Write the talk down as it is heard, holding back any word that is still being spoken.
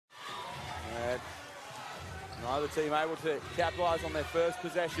Neither team able to capitalise on their first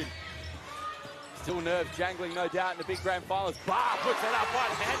possession. Still nerves jangling, no doubt, in the big grand finals. Barr puts it up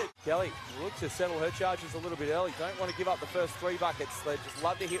one-handed. Kelly looks to settle her charges a little bit early. Don't want to give up the first 3 buckets. They just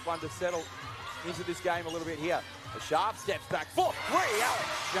love to hit one to settle into this game a little bit here. The Sharp steps back for 3. Alex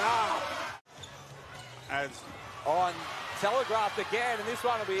Sharp. As on telegraphed again, and this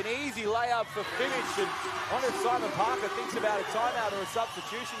one will be an easy layup for finish. And I wonder if Simon Parker thinks about a timeout or a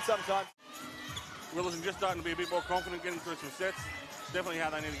substitution sometimes. Willetton just starting to be a bit more confident getting through some sets. Definitely how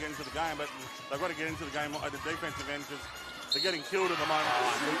they need to get into the game, but they've got to get into the game at the defensive end because they're getting killed at the moment.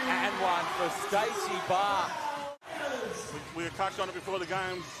 And one for Stacey Barr. We touched on it before the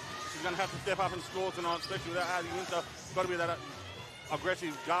game. She's going to have to step up and score tonight, especially without Hardy Winter. Got to be that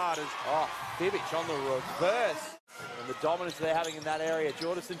aggressive guard. Fibbich on the reverse. And the dominance they're having in that area.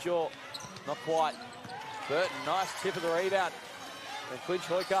 Jordan Jaw, not quite. Burton, nice tip of the rebound. And Clinch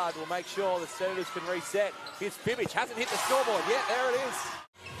Hoykard will make sure the Senators can reset. Here's Fibbich, hasn't hit the scoreboard yet. There it is.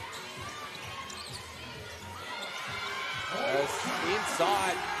 As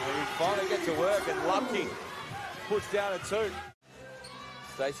inside, and we finally get to work, and Lupke puts down a 2.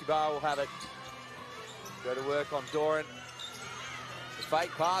 Stacey Barr will have it. Go to work on Doran. The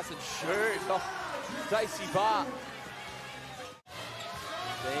fake pass and shoot. Oh, Stacey Barr.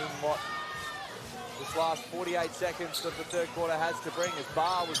 Seeing what this last 48 seconds of the third quarter has to bring, as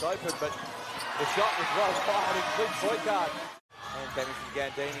Barr was open, but the shot was well fired in Clint Hoykard. And came in from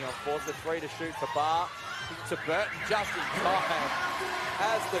Gandini on 4th to 3 to shoot for Barr. To Burton just in time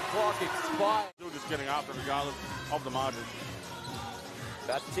as the clock expires. Still just getting after regardless of the margin.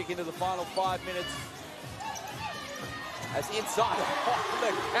 About to tick into the final 5 minutes. As inside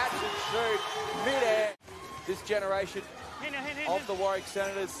the catch and shoot, mid-air. This generation of the Warwick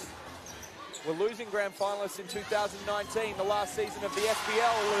Senators were losing grand finalists in 2019, the last season of the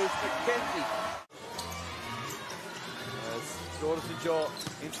SBL, lose McKenzie. As Jordan Jaw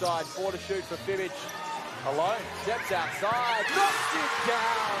inside, 4 to shoot for Fibbich. Alone, steps outside, knocks it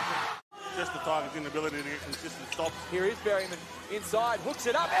down. Just the Tigers' inability to get consistent stops. Here is Berryman inside, hooks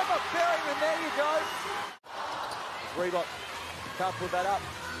it up. Emma Berryman, there you go. Reebok can't put that up.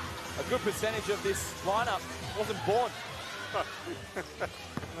 A good percentage of this lineup wasn't born.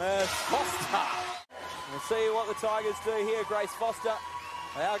 Foster. We'll see what the Tigers do here. Grace Foster.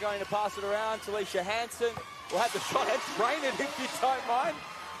 They are going to pass it around. Talisha Hanson will have the shot and drain it if you don't mind.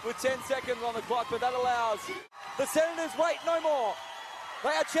 With 10 seconds on the clock, but that allows the Senators wait no more.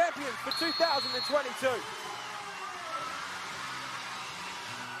 They are champions for 2022.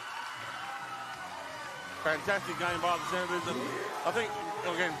 Fantastic game by the Senators. And I think,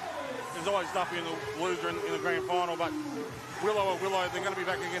 again, there's always stuff in the loser in the grand final, but Willow, they're going to be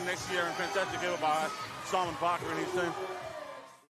back again next year, and fantastic effort by Simon Parker and his team.